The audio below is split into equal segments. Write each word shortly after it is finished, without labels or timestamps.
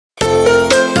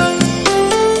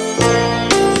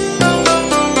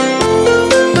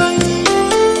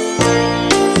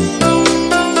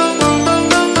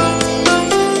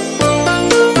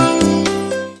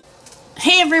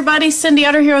everybody, Cindy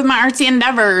Utter here with my artsy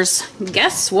endeavors.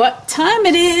 Guess what time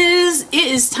it is? It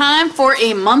is time for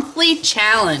a monthly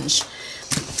challenge.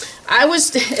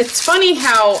 It's funny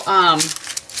how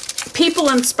people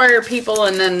inspire people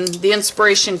and then the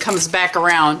inspiration comes back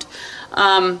around.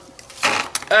 A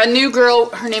new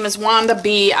girl, her name is Wanda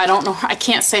B. I don't know, I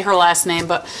can't say her last name,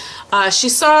 but she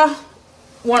saw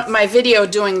my video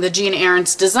doing the Gina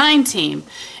Ahrens design team.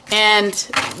 And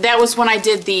that was when I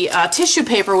did the tissue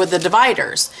paper with the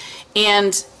dividers.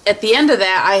 And at the end of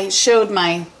that, I showed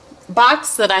my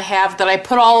box that I have that I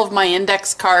put all of my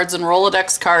index cards and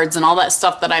Rolodex cards and all that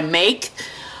stuff that I make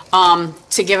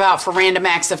to give out for random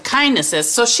acts of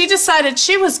kindnesses. So she decided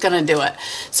she was going to do it.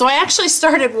 So I actually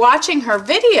started watching her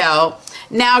video.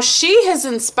 Now she has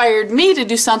inspired me to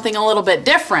do something a little bit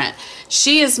different.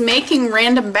 She is making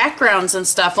random backgrounds and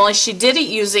stuff, only she did it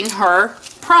using her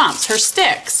prompts, her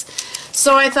sticks.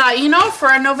 So I thought, you know, for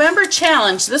a November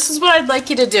challenge, this is what I'd like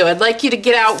you to do. I'd like you to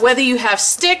get out, whether you have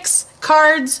sticks,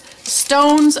 cards,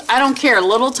 stones, I don't care,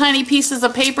 little tiny pieces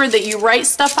of paper that you write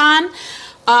stuff on,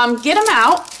 get them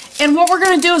out. And what we're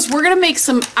going to do is I'm going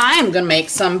to make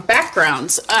some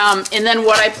backgrounds. And then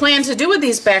what I plan to do with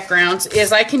these backgrounds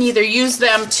is I can either use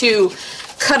them to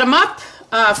cut them up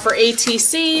for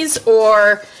ATCs,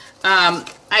 or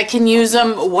I can use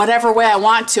them whatever way I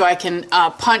want to. I can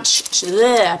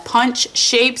punch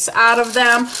shapes out of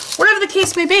them, whatever the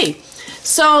case may be.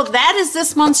 So that is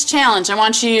this month's challenge. I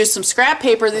want you to use some scrap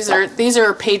paper. These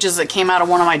are pages that came out of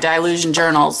one of my Dilution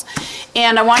journals.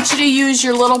 And I want you to use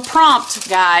your little prompt,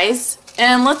 guys,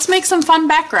 and let's make some fun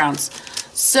backgrounds.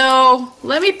 So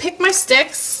let me pick my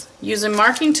sticks, use a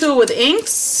marking tool with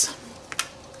inks,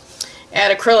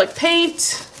 add acrylic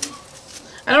paint.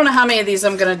 I don't know how many of these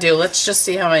I'm going to do. Let's just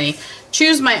see how many.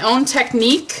 Choose my own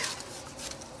technique.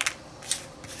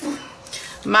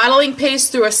 Modeling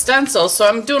paste through a stencil. So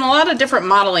I'm doing a lot of different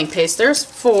modeling paste. There's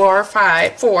four.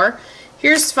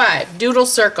 Here's 5. Doodle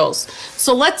circles.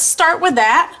 So let's start with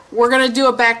that. We're going to do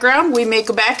a background. We may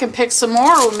go back and pick some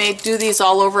more, or we may do these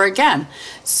all over again.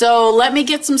 So let me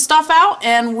get some stuff out,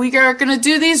 and we are going to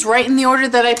do these right in the order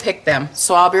that I picked them.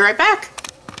 So I'll be right back.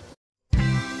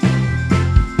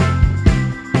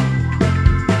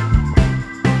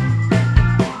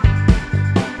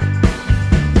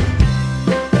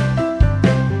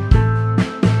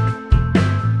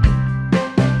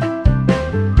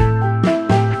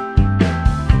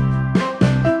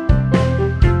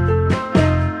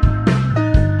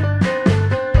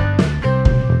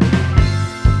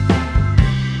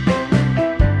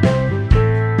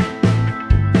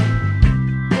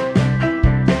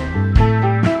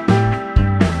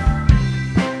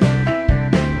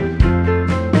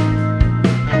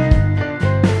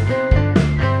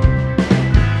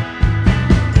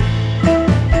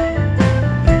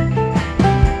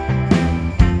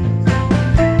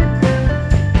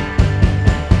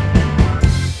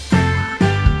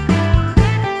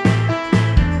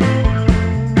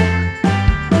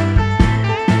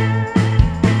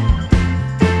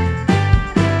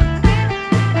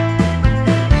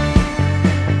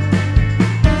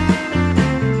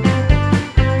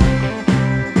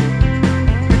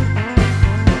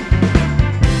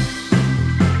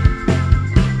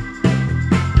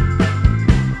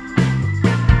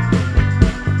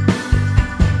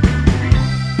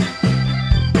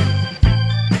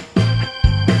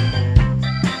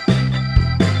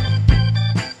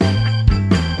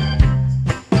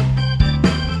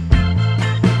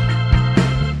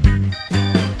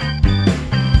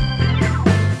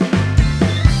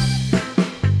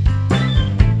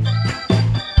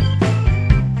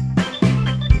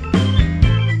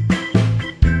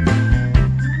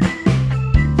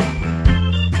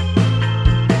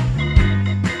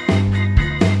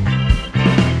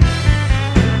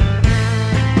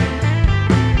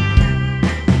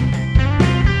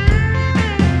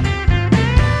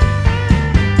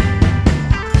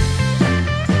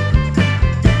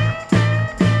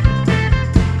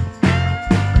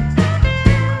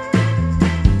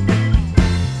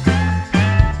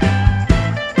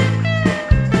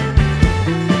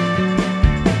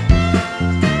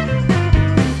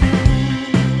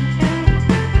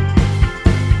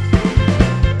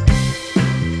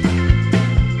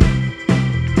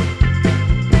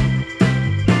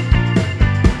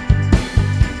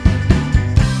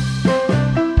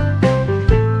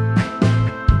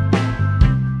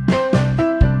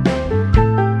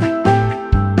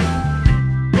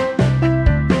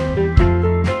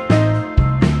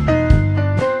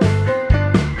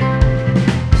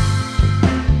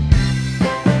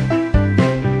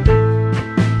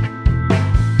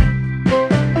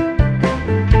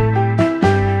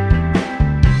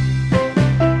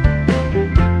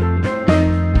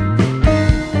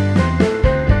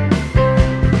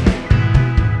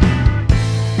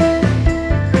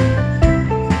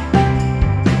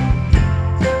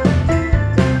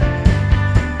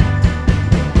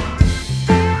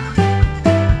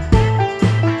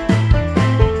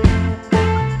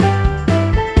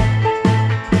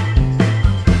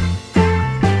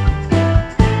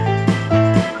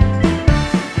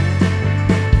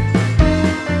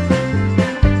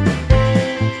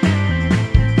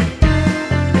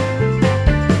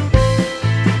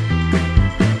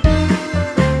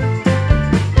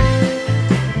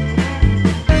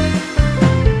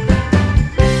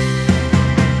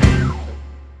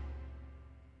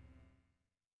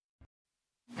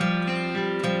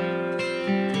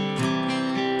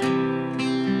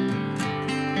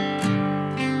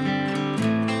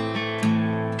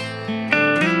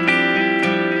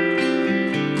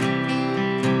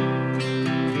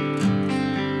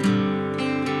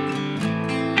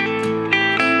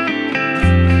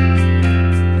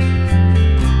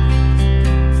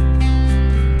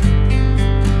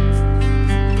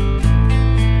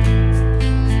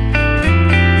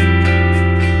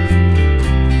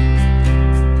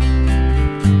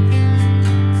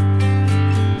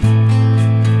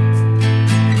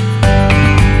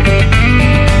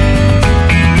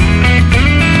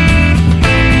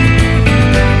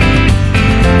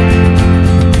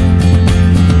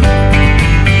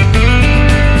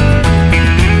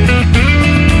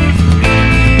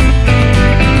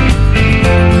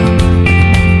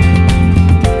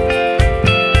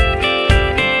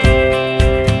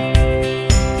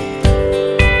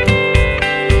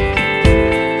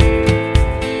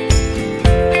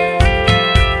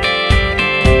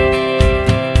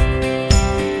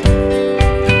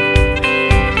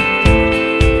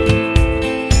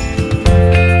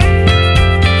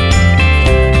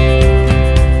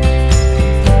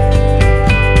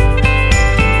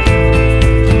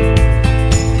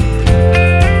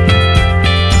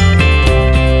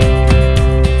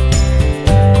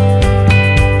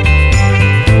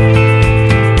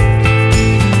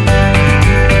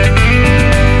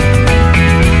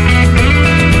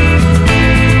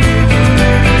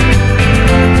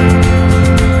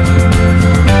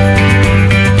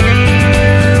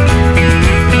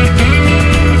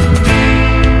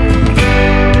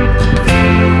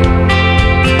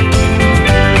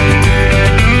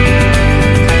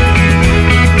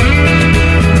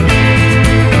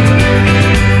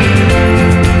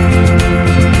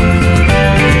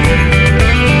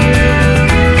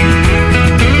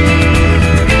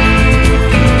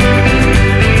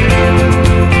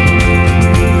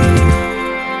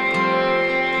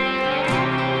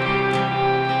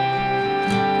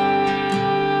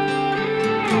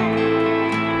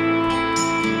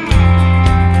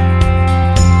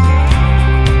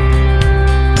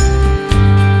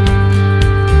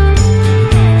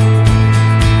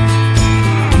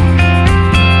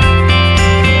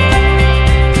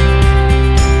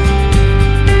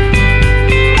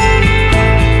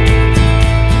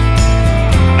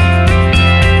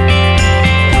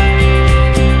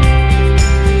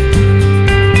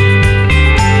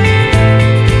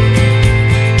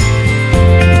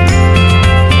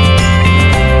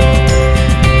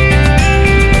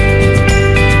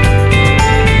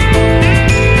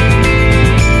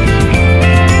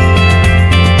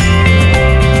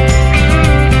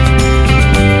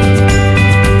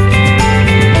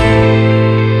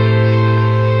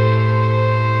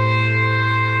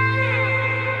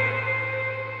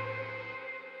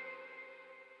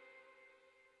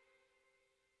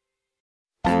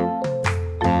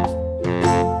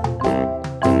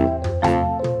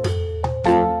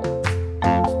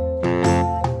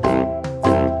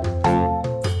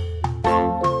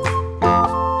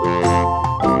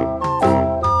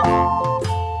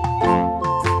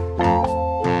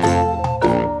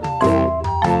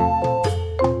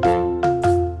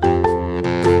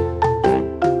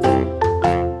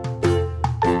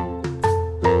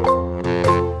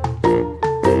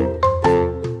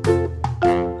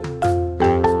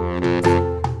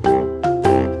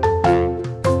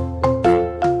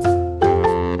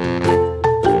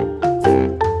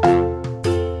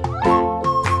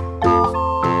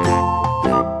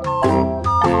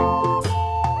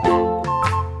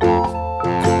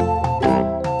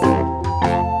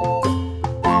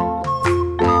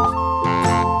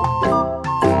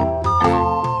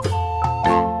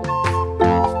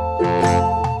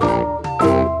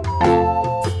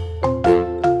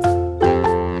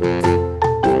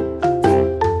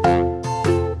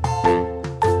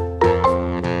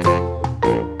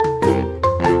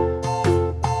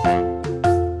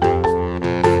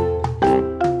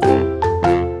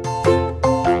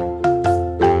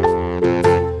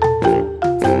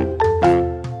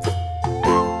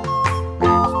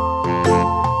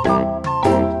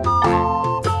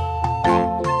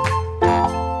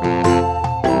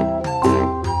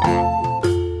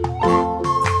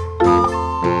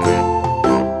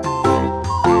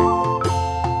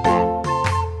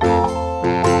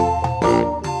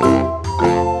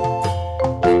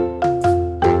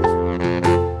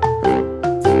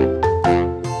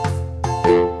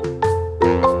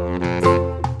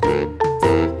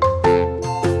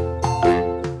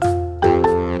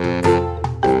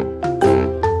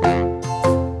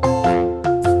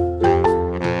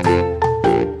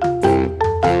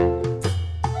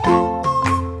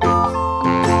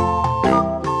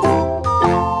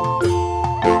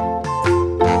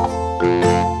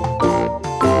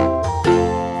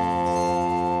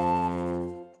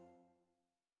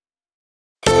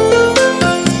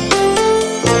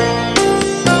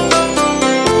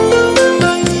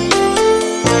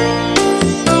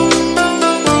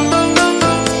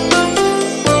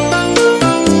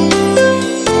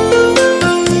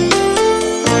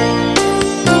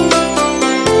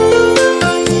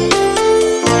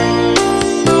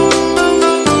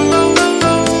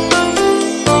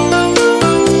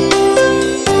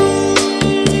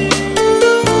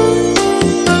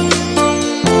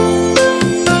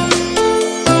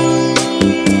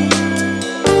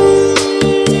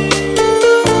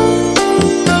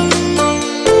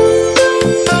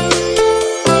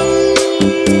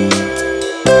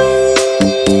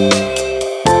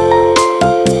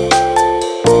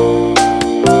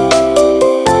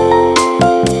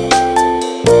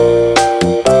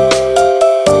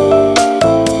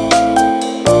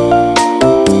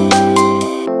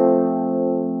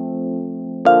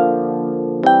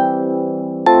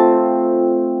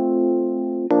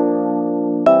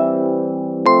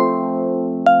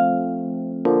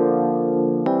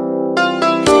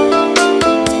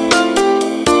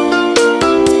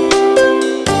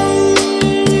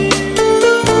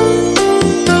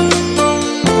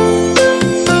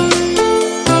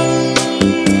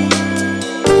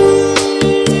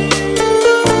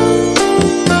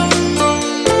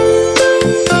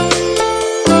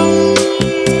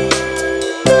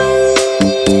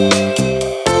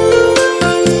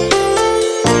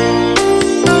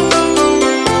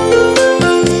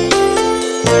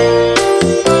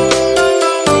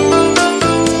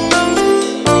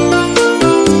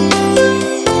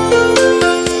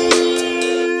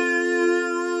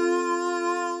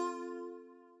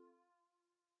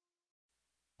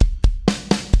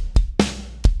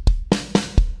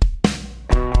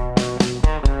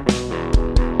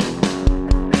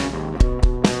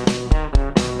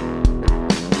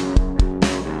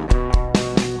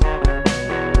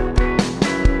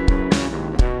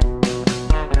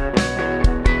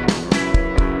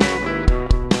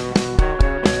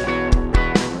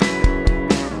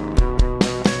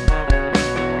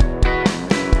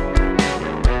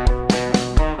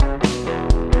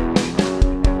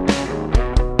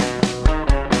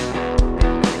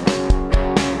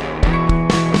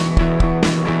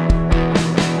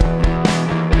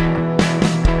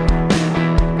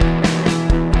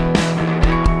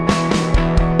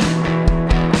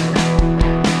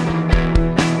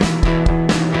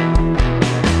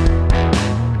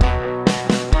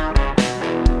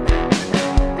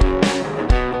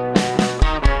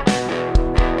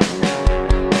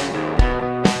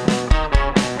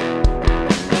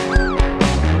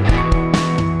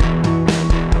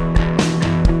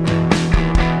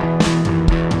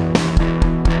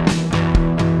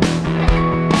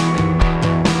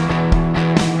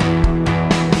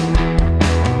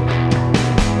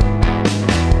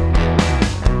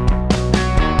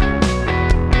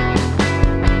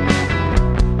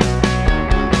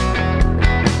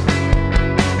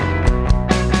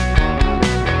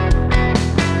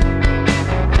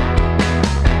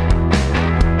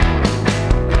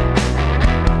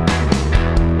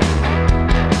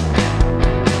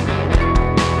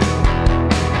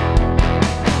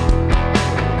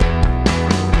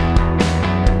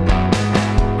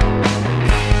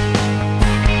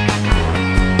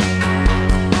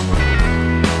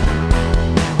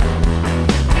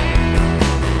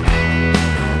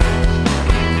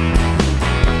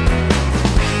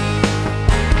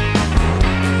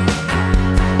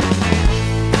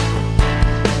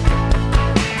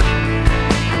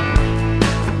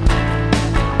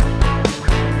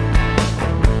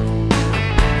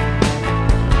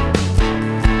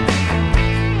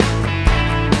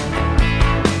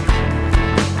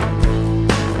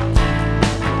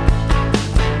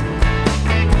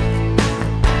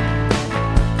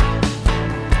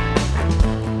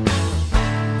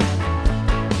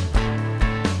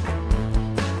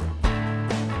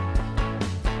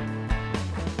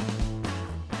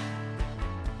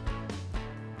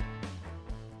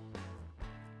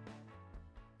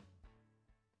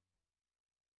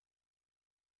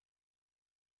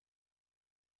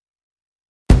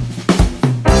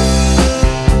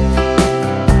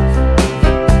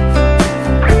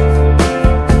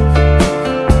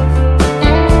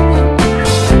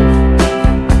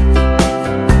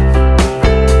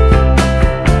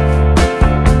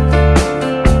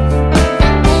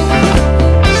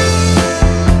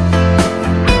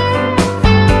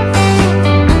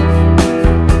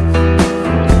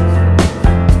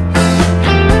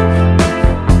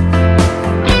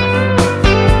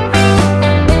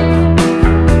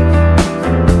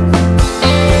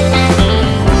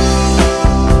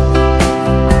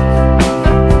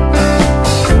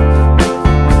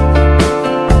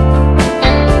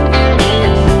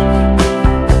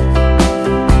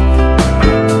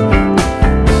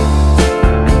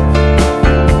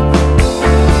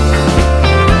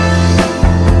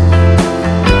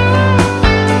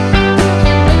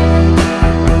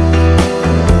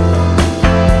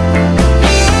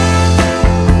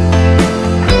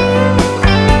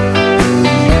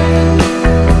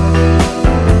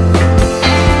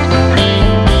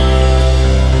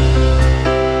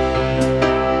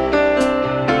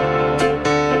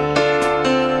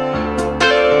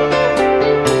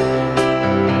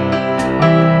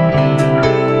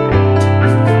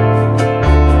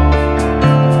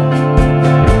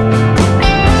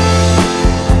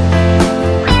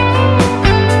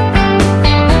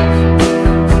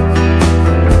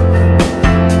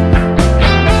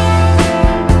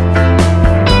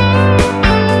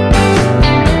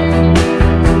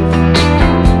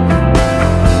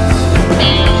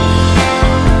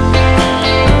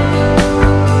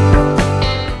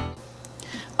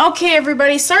 Okay,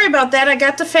 everybody, sorry about that. I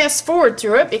got to fast forward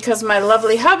through it because my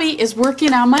lovely hubby is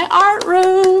working on my art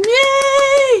room.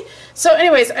 Yay! So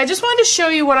anyways, I just wanted to show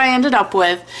you what I ended up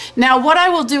with. Now what I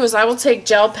will do is I will take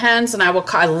gel pens and I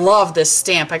love this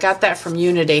stamp. I got that from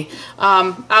Unity.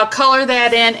 I'll color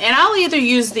that in, and I'll either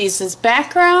use these as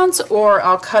backgrounds or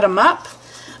I'll cut them up.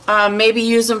 Maybe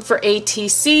use them for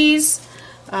ATCs.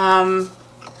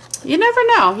 You never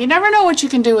know. You never know what you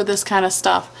can do with this kind of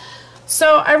stuff.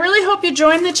 So I really hope you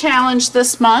join the challenge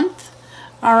this month.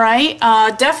 Alright,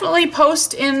 definitely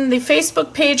post in the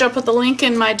Facebook page. I'll put the link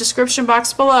in my description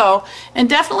box below, and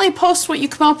definitely post what you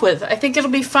come up with. I think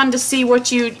it'll be fun to see what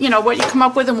you come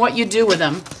up with and what you do with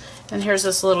them. And here's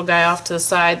this little guy off to the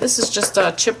side. This is just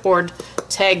a chipboard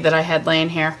tag that I had laying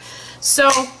here. So,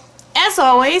 as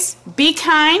always, be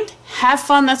kind, have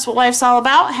fun, that's what life's all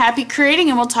about. Happy creating,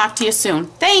 and we'll talk to you soon.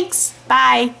 Thanks,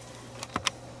 bye.